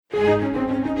In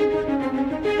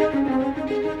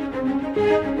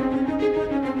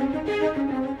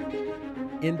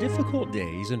difficult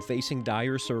days and facing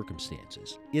dire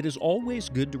circumstances, it is always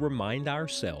good to remind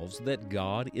ourselves that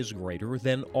God is greater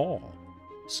than all.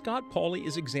 Scott Pauley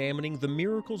is examining the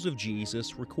miracles of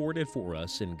Jesus recorded for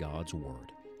us in God's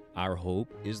Word. Our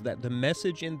hope is that the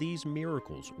message in these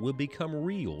miracles will become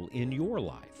real in your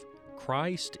life.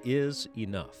 Christ is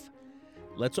enough.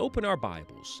 Let's open our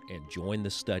Bibles and join the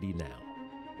study now.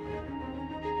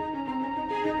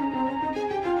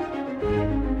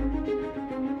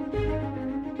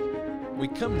 We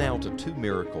come now to two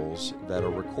miracles that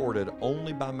are recorded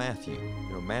only by Matthew.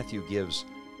 Matthew gives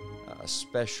a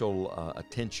special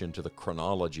attention to the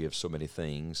chronology of so many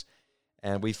things.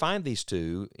 And we find these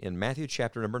two in Matthew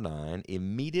chapter number 9,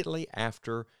 immediately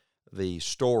after the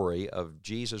story of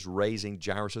Jesus raising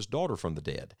Jairus' daughter from the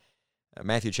dead.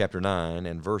 Matthew chapter 9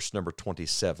 and verse number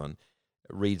 27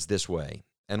 reads this way,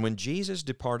 "And when Jesus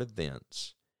departed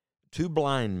thence, two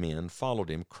blind men followed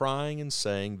him, crying and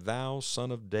saying, Thou Son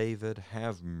of David,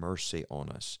 have mercy on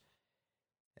us.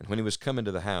 And when he was come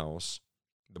into the house,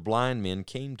 the blind men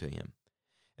came to him.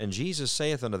 And Jesus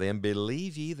saith unto them,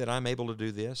 Believe ye that I am able to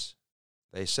do this?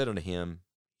 They said unto him,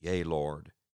 Yea,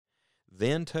 Lord.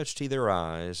 Then touched he their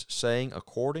eyes, saying,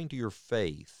 According to your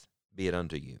faith be it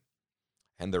unto you.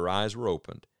 And their eyes were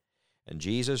opened. And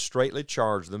Jesus straitly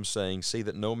charged them, saying, See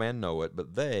that no man know it,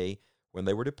 but they, when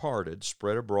they were departed,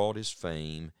 spread abroad his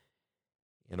fame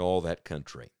in all that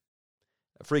country."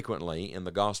 Frequently in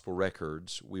the gospel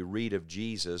records, we read of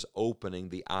Jesus opening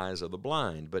the eyes of the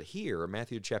blind. But here,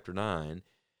 Matthew chapter 9,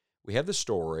 we have the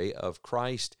story of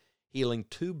Christ healing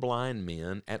two blind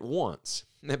men at once.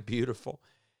 Isn't that beautiful?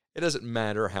 It doesn't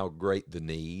matter how great the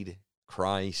need,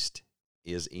 Christ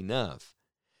is enough.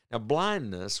 Now,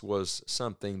 blindness was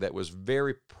something that was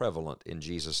very prevalent in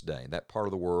Jesus' day. That part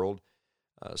of the world,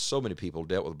 so many people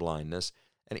dealt with blindness.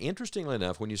 And interestingly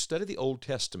enough, when you study the Old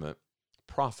Testament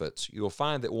prophets, you'll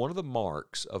find that one of the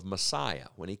marks of Messiah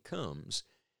when he comes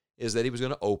is that he was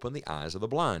going to open the eyes of the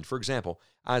blind. For example,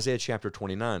 Isaiah chapter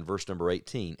 29, verse number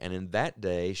 18, "And in that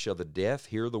day shall the deaf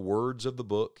hear the words of the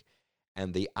book,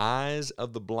 and the eyes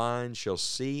of the blind shall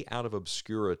see out of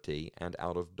obscurity and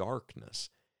out of darkness."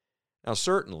 Now,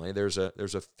 certainly, there's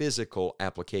a physical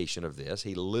application of this.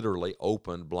 He literally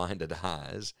opened blinded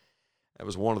eyes. That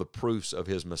was one of the proofs of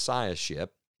his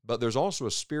messiahship. But there's also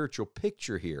a spiritual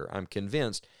picture here, I'm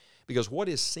convinced, because what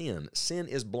is sin? Sin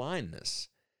is blindness.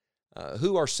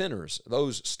 Who are sinners?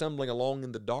 Those stumbling along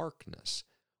in the darkness,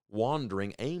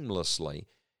 wandering aimlessly,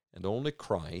 and only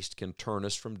Christ can turn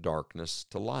us from darkness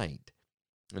to light.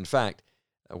 In fact,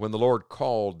 when the Lord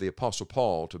called the Apostle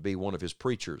Paul to be one of his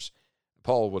preachers,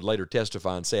 Paul would later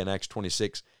testify and say in Acts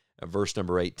 26, verse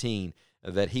number 18,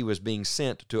 that he was being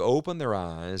sent to open their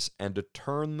eyes and to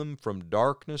turn them from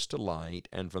darkness to light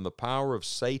and from the power of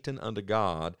Satan unto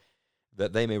God,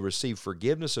 that they may receive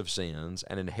forgiveness of sins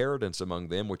and inheritance among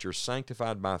them which are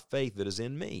sanctified by faith that is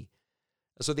in me.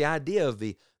 So the idea of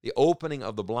the opening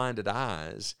of the blinded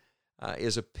eyes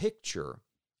is a picture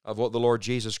of what the Lord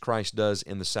Jesus Christ does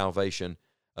in the salvation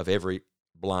of every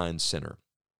blind sinner.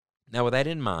 Now, with that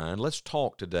in mind, let's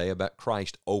talk today about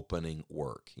Christ's opening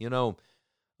work.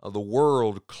 The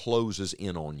world closes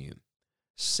in on you.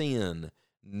 Sin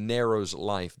narrows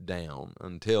life down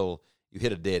until you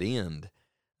hit a dead end.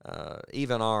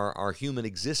 Even our human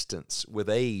existence with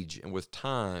age and with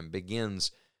time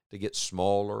begins to get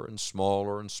smaller and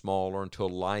smaller and smaller until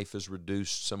life is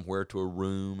reduced somewhere to a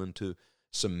room and to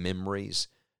some memories,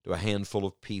 to a handful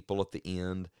of people at the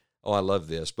end. Oh, I love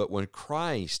this. But when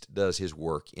Christ does his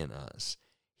work in us,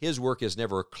 his work is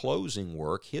never a closing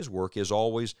work. His work is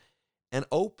always an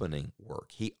opening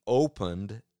work. He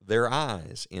opened their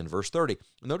eyes in verse 30.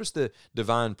 Notice the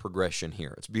divine progression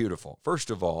here. It's beautiful. First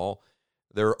of all,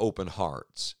 their open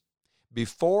hearts.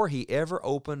 Before he ever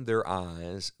opened their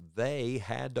eyes, they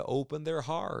had to open their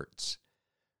hearts.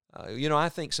 I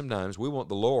think sometimes we want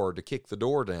the Lord to kick the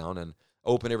door down and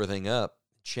open everything up,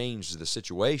 change the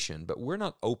situation, but we're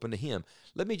not open to him.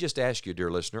 Let me just ask you,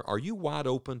 dear listener, are you wide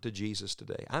open to Jesus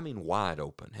today? I mean wide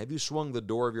open. Have you swung the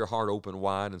door of your heart open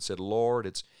wide and said, Lord,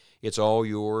 it's all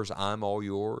yours, I'm all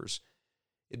yours?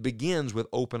 It begins with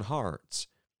open hearts.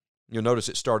 You'll notice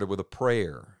it started with a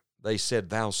prayer. They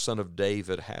said, Thou Son of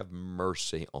David, have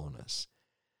mercy on us.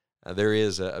 There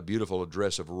is a beautiful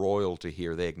address of royalty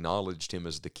here. They acknowledged him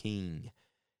as the king.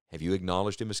 Have you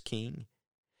acknowledged him as king?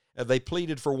 They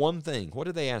pleaded for one thing. What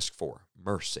did they ask for?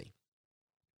 Mercy.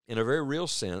 In a very real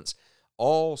sense,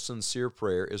 all sincere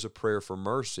prayer is a prayer for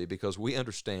mercy because we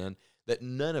understand that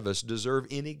none of us deserve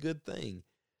any good thing.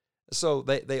 So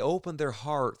they opened their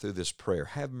heart through this prayer.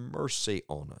 Have mercy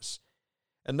on us.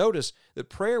 And notice that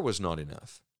prayer was not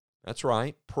enough. That's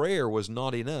right, prayer was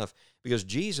not enough, because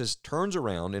Jesus turns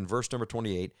around in verse number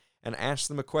 28 and asks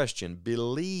them a question,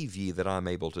 believe ye that I'm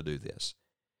able to do this?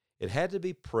 It had to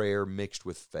be prayer mixed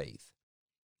with faith.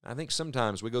 I think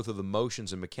sometimes we go through the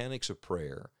motions and mechanics of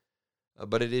prayer,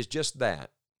 but it is just that.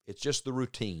 It's just the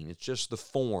routine. It's just the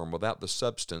form without the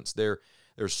substance. There's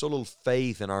so little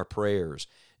faith in our prayers.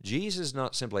 Jesus is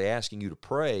not simply asking you to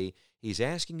pray. He's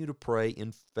asking you to pray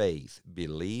in faith.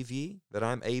 Believe ye that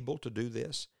I'm able to do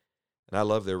this? And I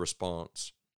love their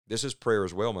response. This is prayer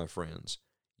as well, my friends.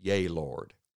 Yea,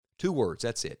 Lord. 2 words,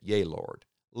 that's it. Yea, Lord.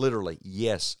 Literally,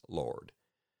 yes, Lord.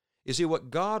 You see,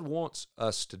 what God wants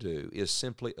us to do is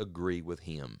simply agree with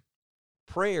Him.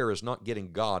 Prayer is not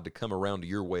getting God to come around to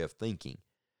your way of thinking.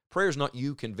 Prayer is not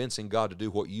you convincing God to do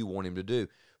what you want Him to do.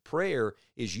 Prayer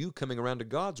is you coming around to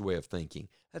God's way of thinking.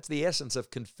 That's the essence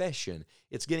of confession.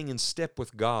 It's getting in step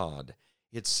with God.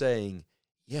 It's saying,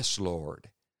 yes, Lord.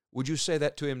 Would you say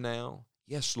that to Him now?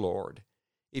 Yes, Lord.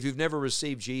 If you've never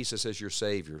received Jesus as your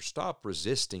Savior, stop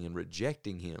resisting and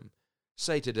rejecting Him.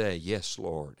 Say today, yes,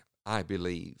 Lord, I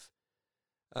believe.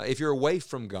 If you're away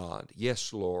from God,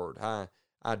 yes, Lord, I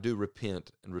do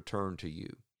repent and return to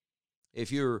you.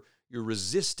 If you're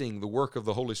resisting the work of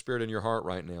the Holy Spirit in your heart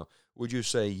right now, would you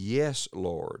say, yes,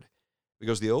 Lord?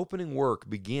 Because the opening work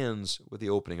begins with the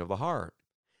opening of the heart.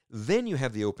 Then you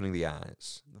have the opening of the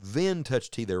eyes. Then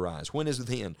touched He their eyes. When is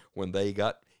then? When they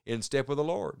got in step with the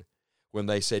Lord. When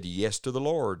they said yes to the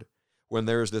Lord. When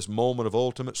there's this moment of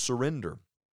ultimate surrender.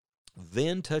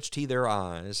 Then touched He their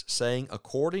eyes, saying,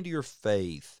 according to your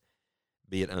faith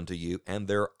be it unto you. And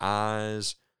their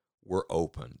eyes were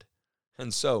opened.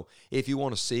 And so, if you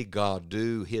want to see God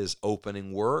do His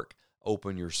opening work,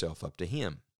 open yourself up to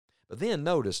Him. But then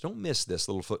notice, don't miss this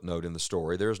little footnote in the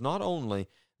story. There's not only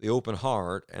the open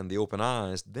heart and the open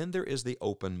eyes, then there is the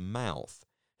open mouth.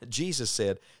 Jesus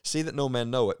said, see that no man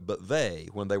know it, but they,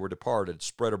 when they were departed,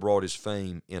 spread abroad His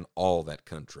fame in all that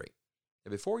country.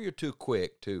 And before you're too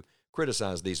quick to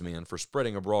criticize these men for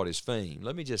spreading abroad His fame,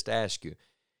 let me just ask you,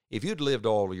 if you'd lived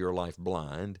all of your life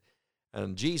blind,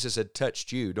 and Jesus had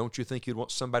touched you, don't you think you'd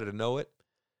want somebody to know it?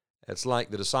 It's like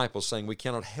the disciples saying, we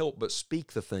cannot help but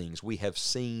speak the things we have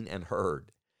seen and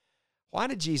heard. Why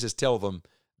did Jesus tell them,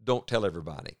 don't tell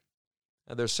everybody?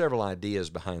 Now, there's several ideas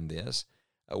behind this.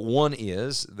 One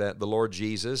is that the Lord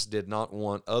Jesus did not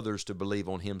want others to believe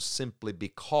on Him simply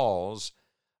because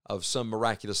of some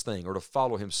miraculous thing, or to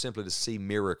follow Him simply to see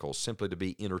miracles, simply to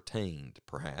be entertained,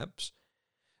 perhaps.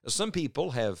 Some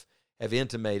people have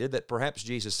intimated that perhaps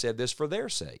Jesus said this for their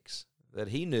sakes, that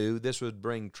He knew this would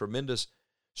bring tremendous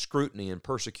scrutiny and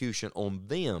persecution on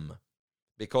them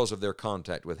because of their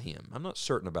contact with Him. I'm not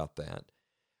certain about that.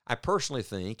 I personally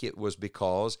think it was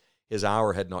because His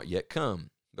hour had not yet come.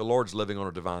 The Lord's living on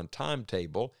a divine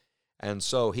timetable, and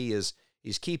so He's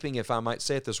keeping, if I might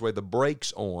say it this way, the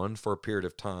brakes on for a period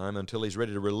of time until He's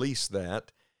ready to release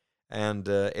that, and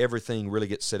everything really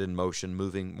gets set in motion,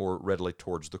 moving more readily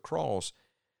towards the cross.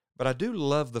 But I do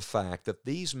love the fact that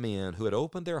these men who had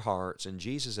opened their hearts and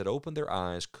Jesus had opened their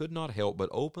eyes could not help but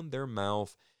open their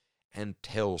mouth and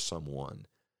tell someone.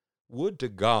 Would to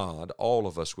God all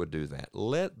of us would do that.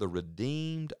 Let the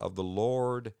redeemed of the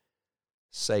Lord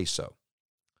say so.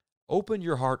 Open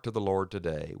your heart to the Lord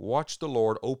today. Watch the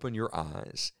Lord open your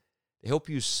eyes to help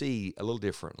you see a little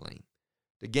differently,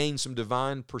 to gain some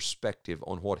divine perspective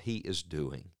on what He is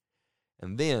doing.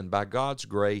 And then, by God's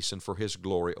grace and for His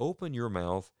glory, open your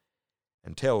mouth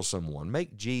and tell someone.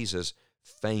 Make Jesus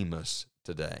famous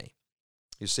today.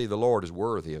 You see, the Lord is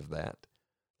worthy of that.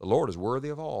 The Lord is worthy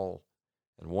of all.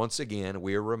 And once again,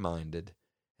 we are reminded,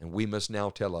 and we must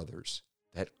now tell others,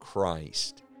 that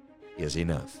Christ is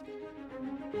enough.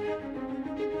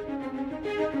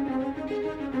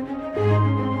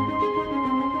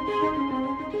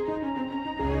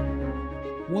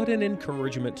 What an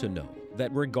encouragement to know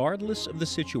that regardless of the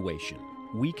situation,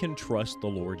 we can trust the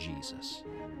Lord Jesus.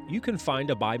 You can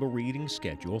find a Bible reading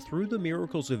schedule through the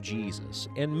miracles of Jesus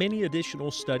and many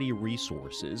additional study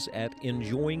resources at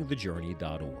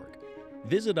enjoyingthejourney.org.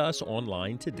 Visit us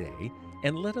online today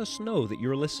and let us know that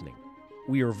you're listening.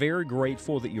 We are very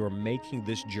grateful that you're making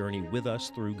this journey with us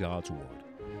through God's Word.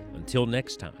 Until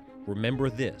next time, remember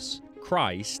this: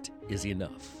 Christ is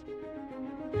enough.